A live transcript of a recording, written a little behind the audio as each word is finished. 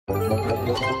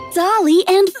Dolly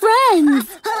and Friends!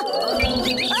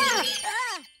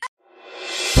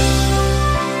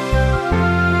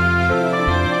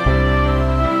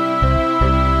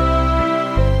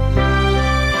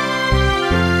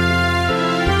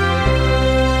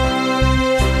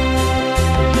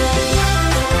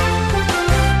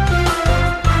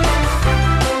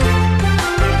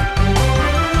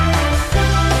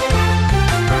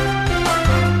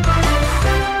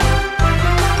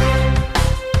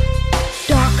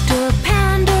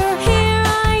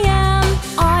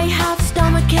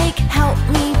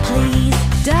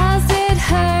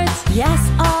 Yes,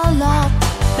 a lot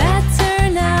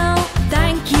better now.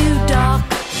 Thank you, Doc.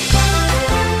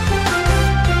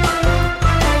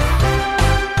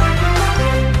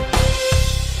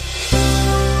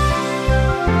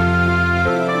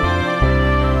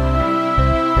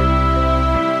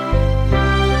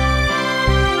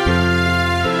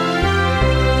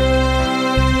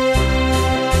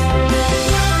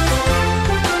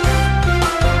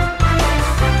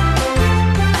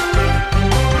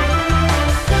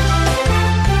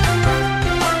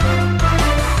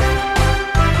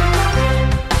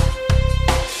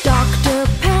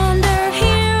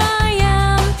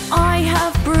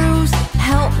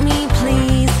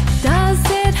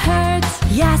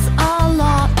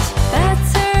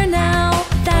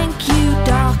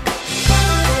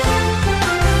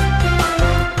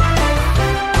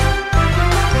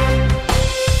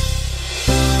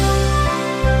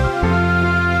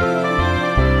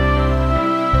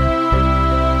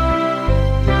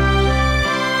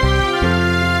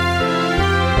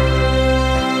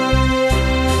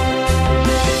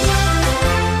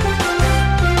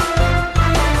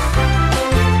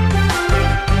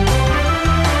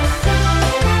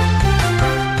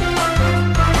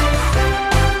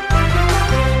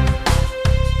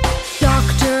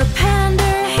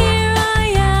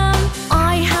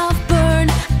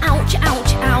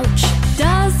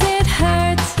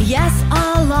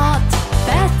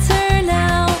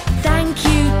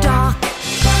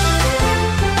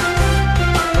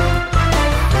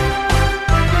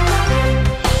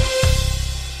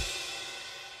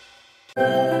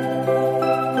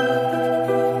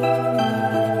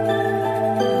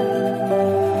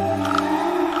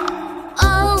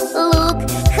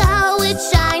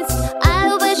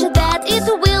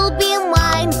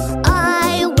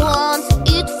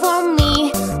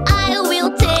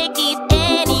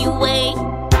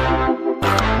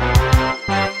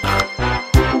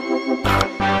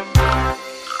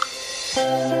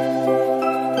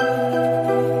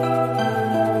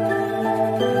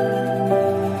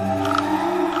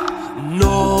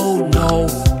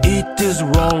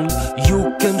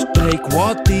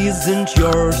 What isn't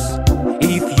yours?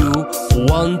 If you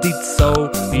want it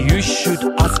so, you should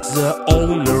ask the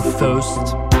owner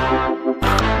first.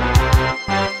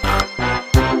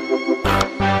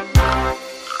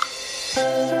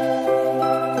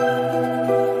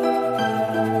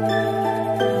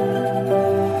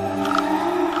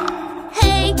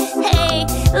 Hey, hey,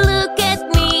 look at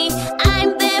me.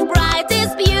 I'm the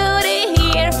brightest beauty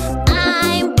here.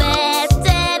 I'm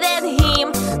better than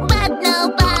him, but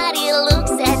nobody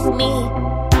looks at me.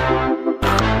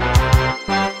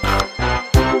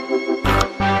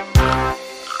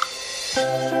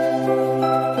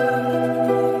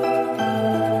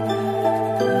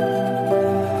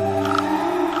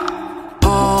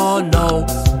 Oh no,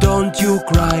 don't you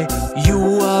cry.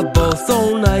 You are both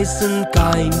so nice and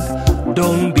kind.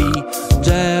 Don't be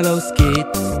jealous, kid.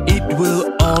 It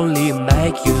will only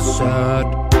make you sad.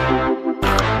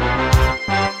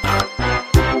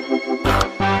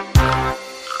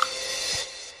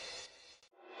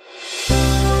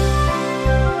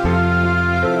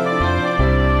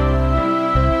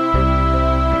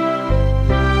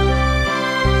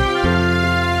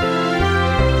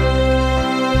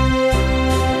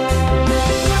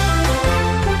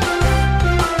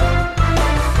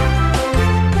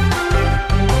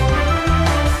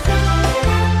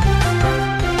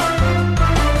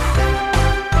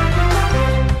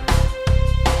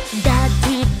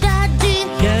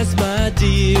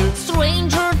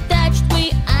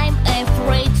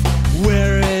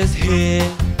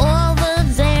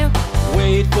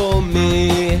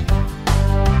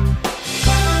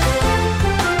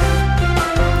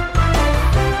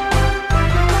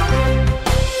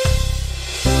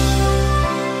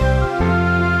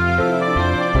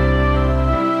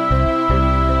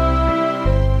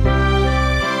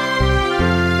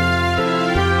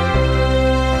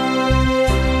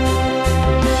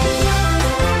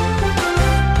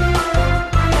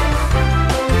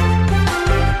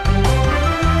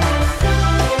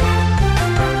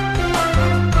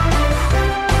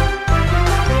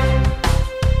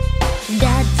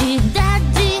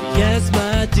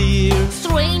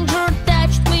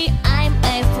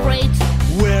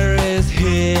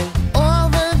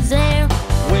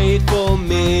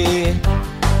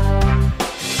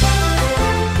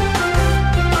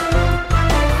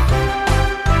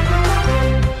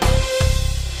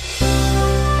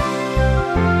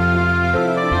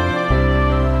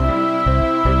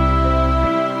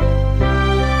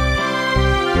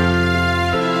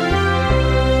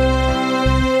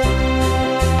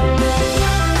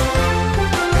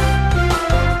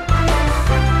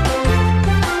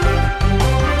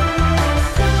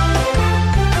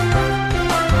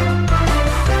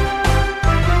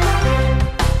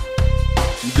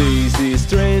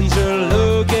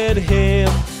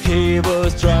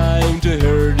 was trying to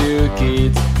hurt you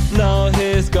kids. Now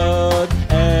he's caught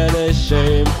and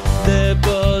ashamed. The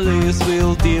police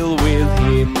will deal with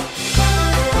him.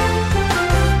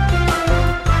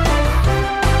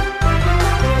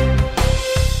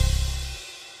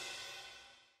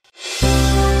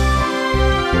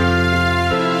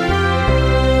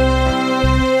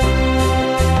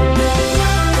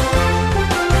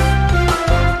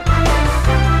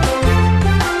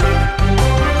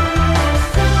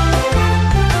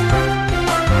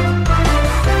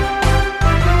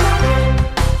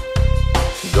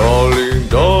 Dolly,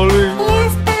 Dolly,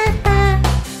 Yes,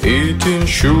 Papa. eating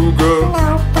sugar,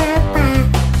 No, Papa.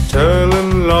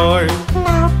 telling lies,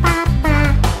 No, Papa.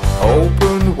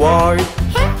 open wide.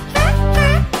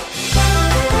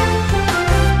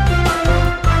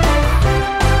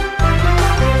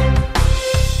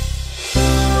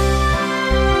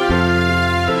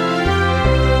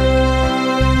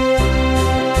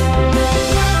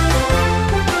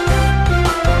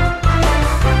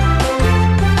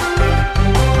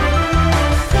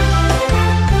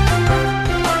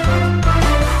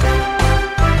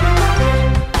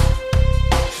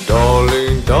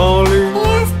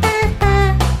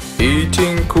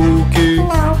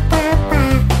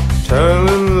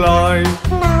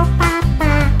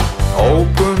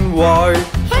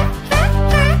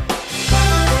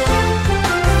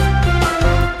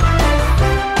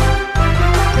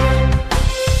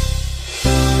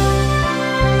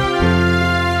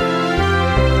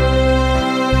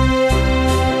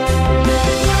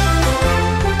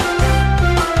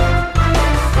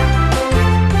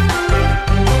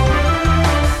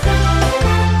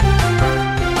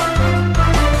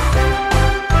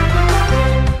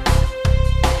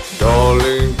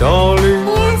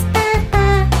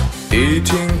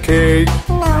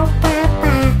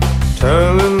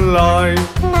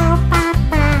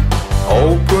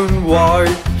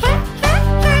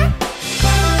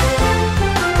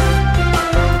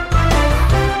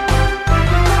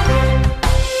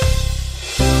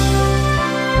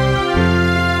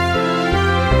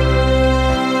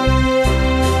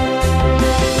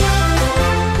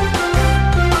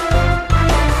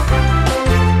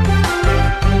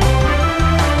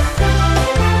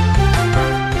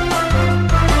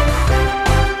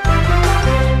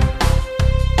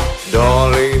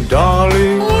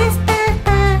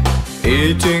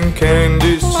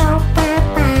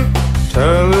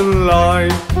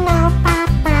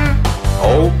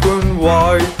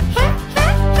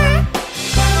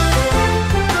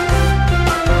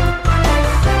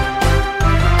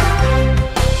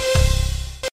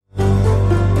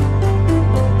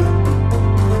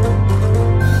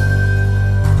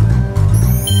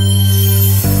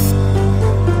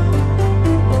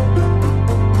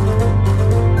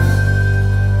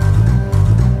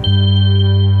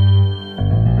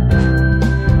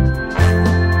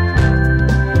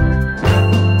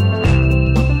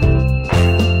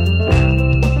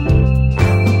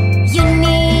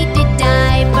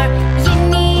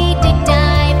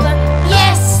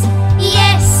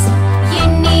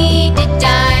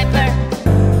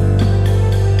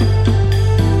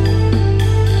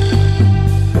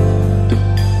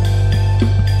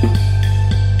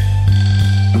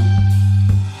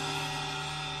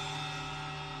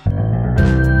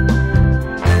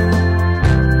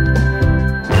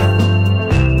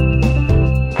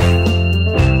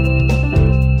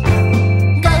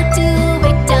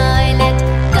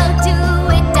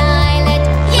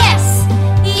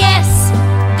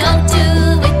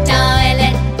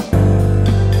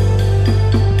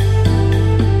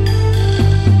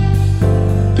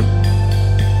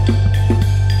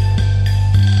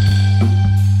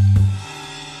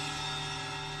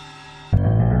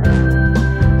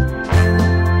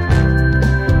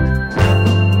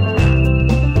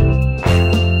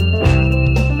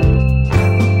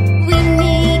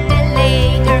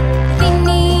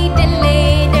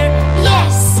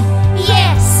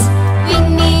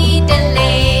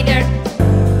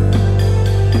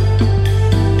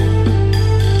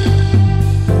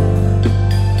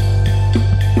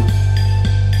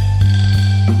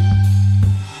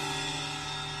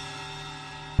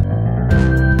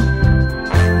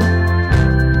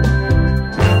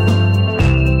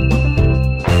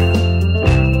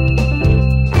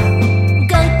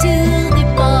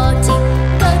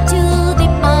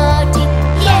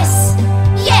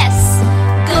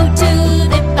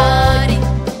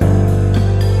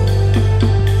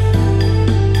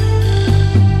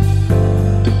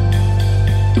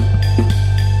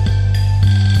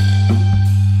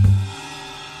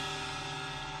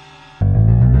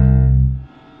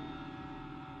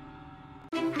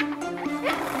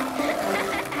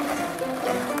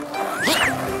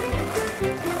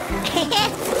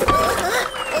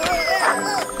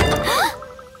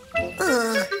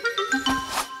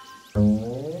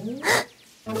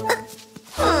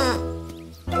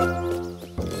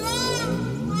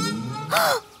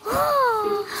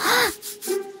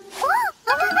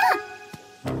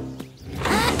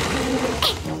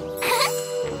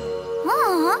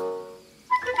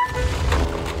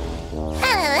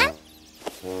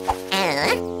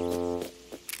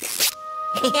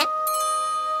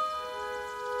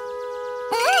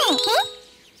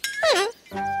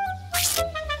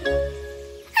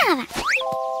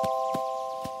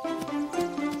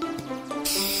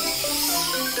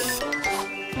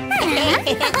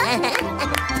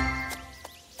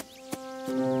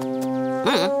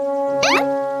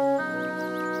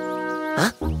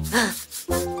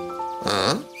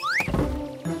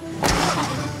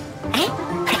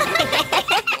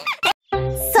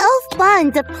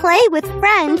 To play with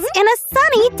friends in a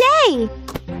sunny day.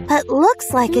 But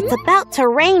looks like it's about to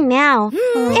rain now.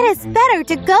 It is better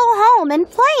to go home and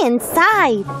play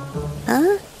inside.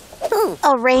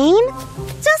 A rain?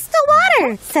 Just the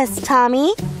water, says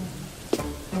Tommy.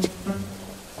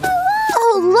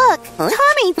 Oh, look!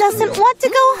 Tommy doesn't want to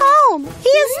go home. He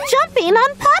is jumping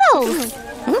on puddles.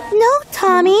 No,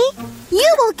 Tommy.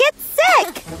 You will get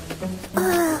sick.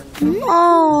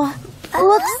 Oh,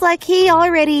 looks like he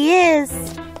already is.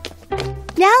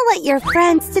 Now let your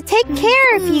friends to take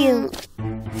care of you.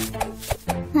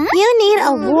 You need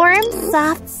a warm,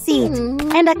 soft seat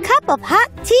and a cup of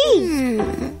hot tea.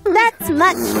 That's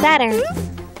much better.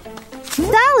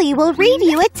 Dolly will read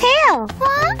you a tale.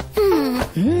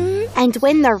 And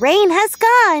when the rain has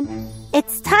gone,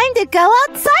 it's time to go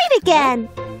outside again.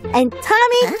 And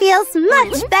Tommy feels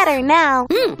much better now.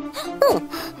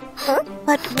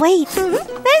 But wait,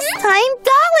 this time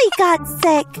Dolly got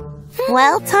sick.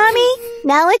 Well, Tommy,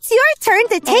 now it's your turn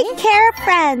to take care of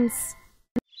friends.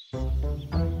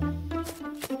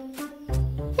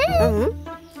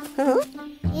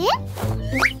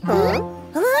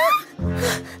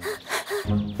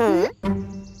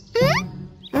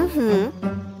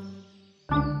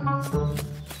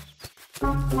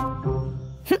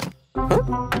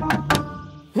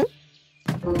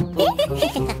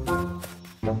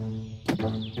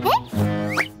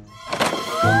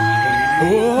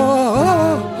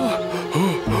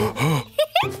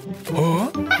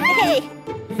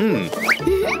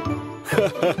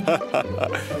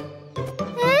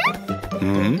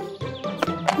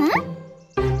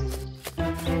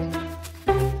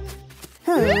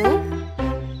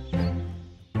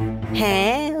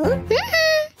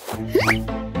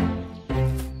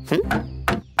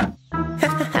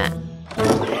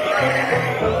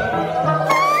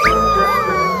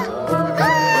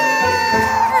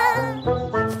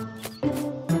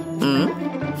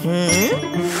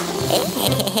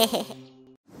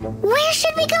 Where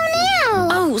should we go now?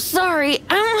 Oh, sorry,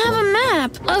 I don't have a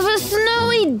map of a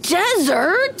snowy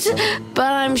desert,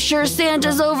 but I'm sure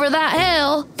Santa's over that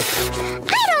hill.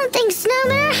 I don't think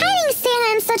snowmen are hiding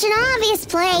Santa in such an obvious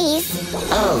place.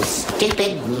 Oh,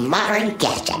 stupid modern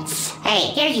gadgets. Hey,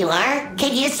 here you are.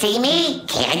 Can you see me?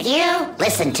 Can you?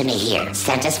 Listen to me here.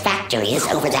 Santa's factory is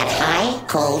over that high,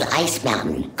 cold ice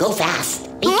mountain. Go fast.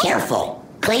 Be careful.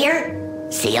 Clear?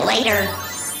 See you later.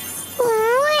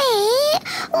 Wait,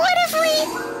 what if we...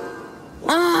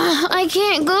 I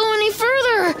can't go any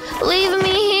further. Leave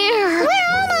me here. We're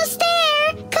almost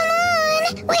there. Come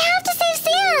on. We have to save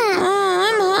Santa.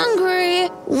 I'm hungry.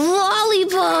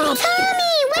 Lollipop.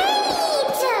 Tommy,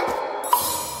 wait!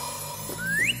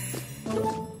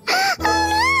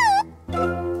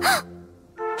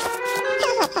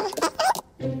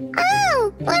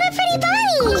 Oh, what a pretty bunny!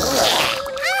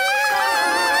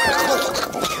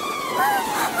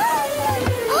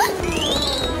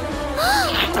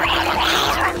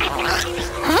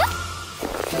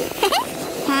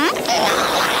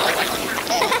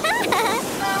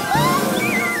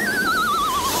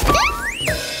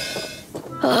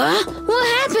 What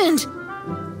happened?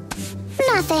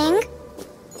 Nothing.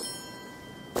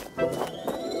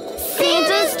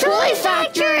 Santa's toy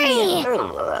factory!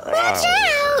 Watch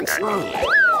out!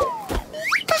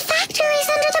 The factory's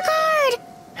under the guard.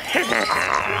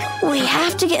 We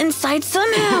have to get inside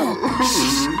somehow.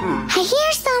 I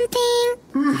hear something.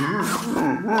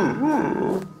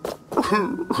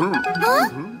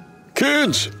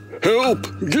 Kids, help!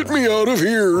 Get me out of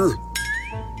here!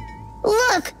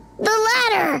 Look, the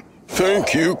ladder.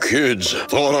 Thank you, kids.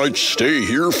 Thought I'd stay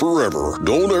here forever.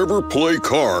 Don't ever play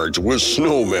cards with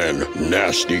snowmen,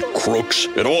 nasty crooks.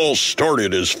 It all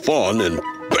started as fun and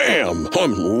bam!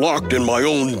 I'm locked in my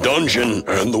own dungeon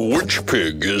and the witch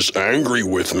pig is angry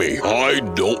with me. I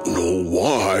don't know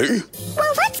why.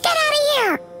 Well, let's get out of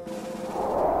here.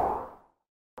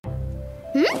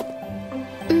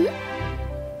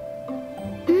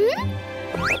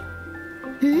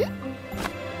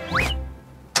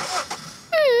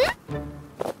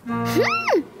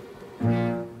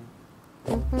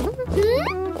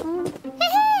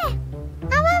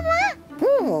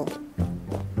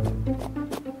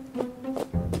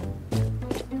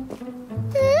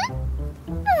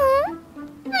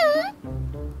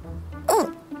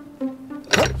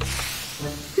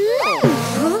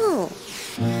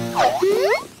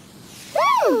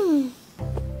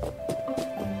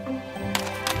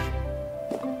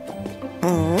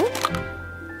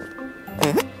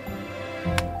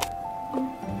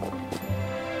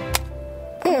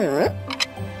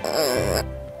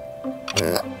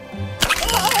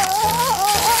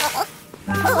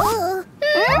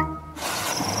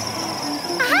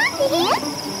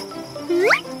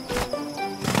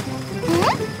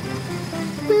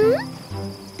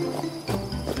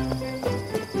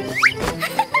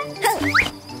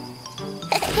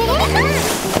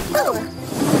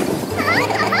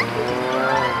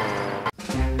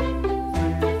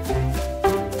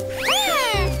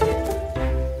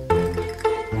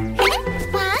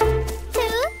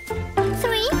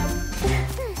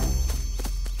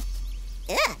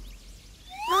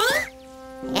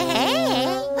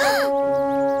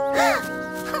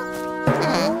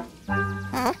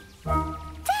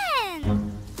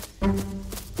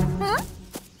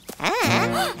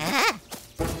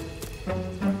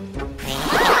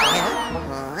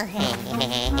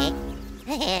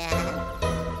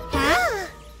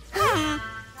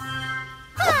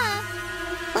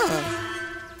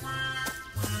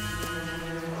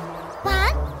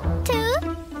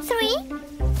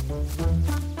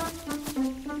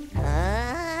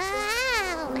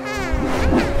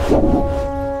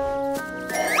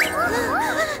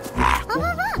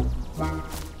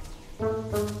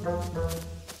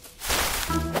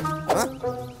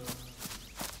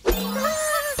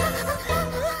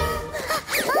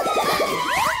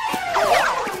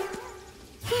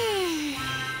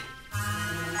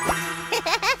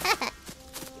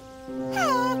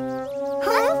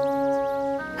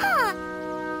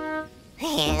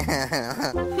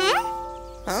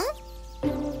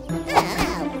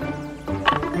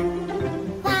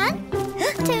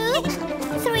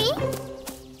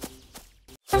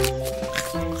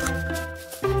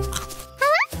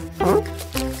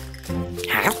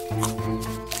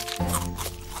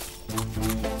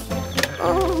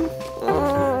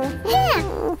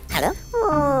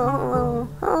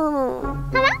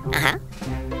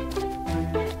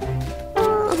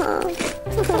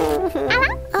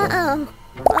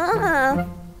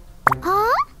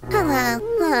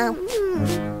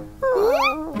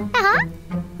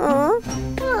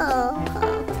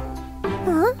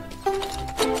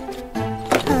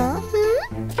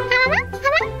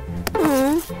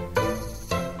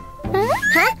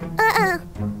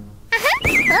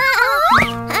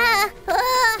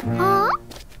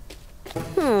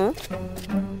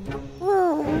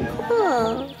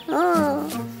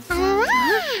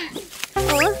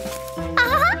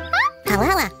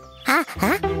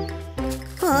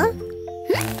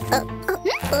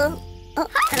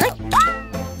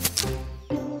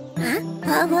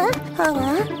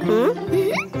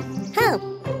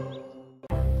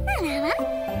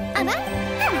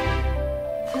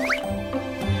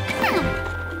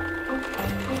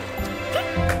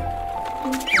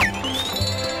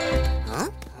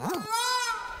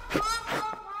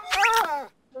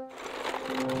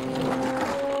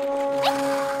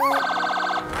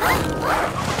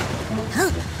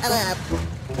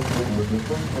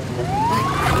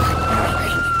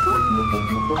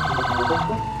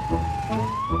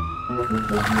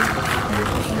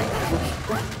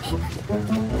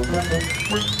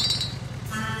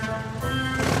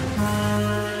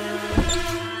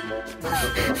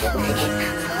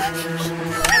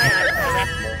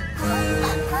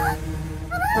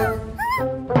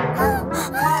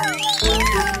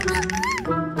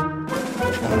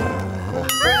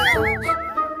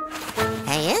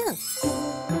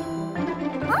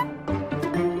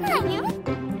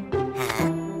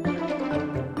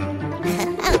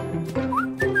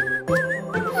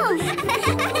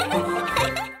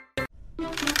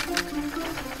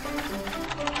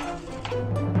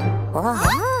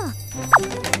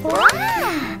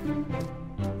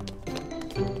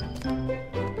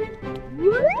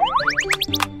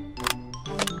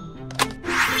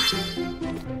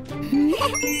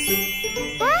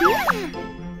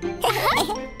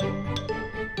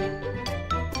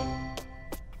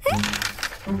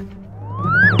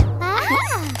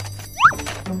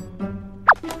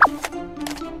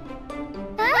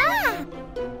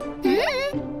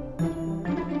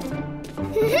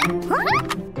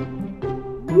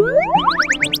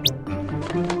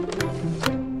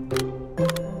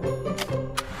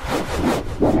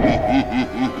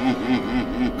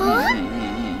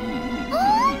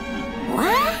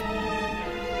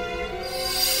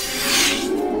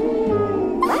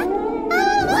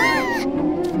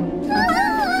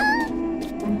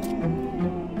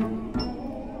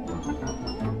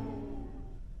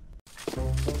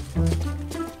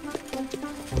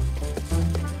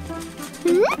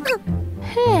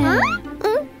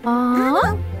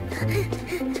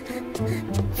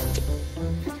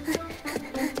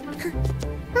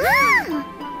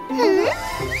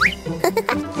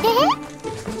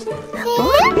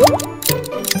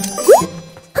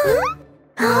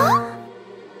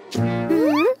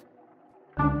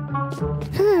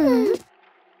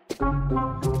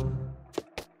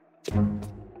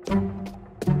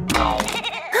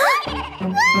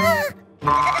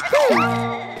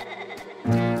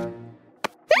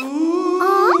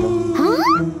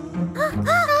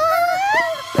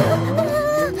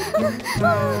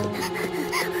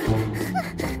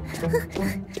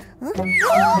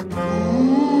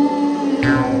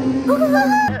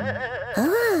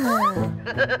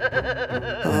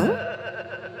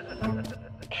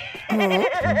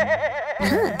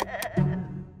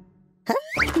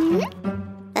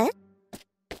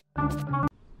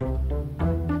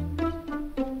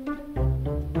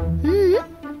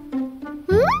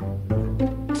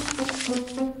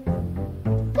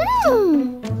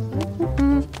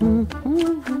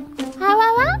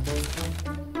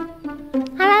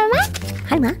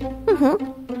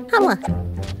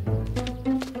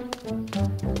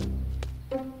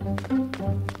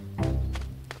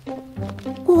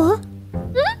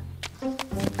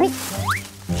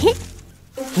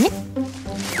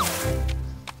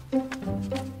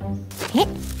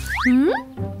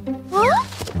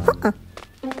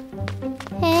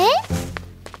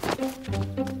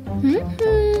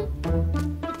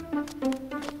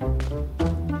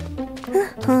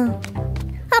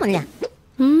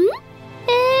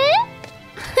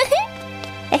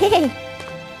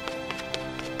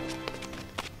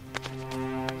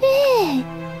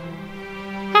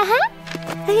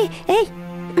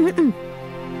 Hey.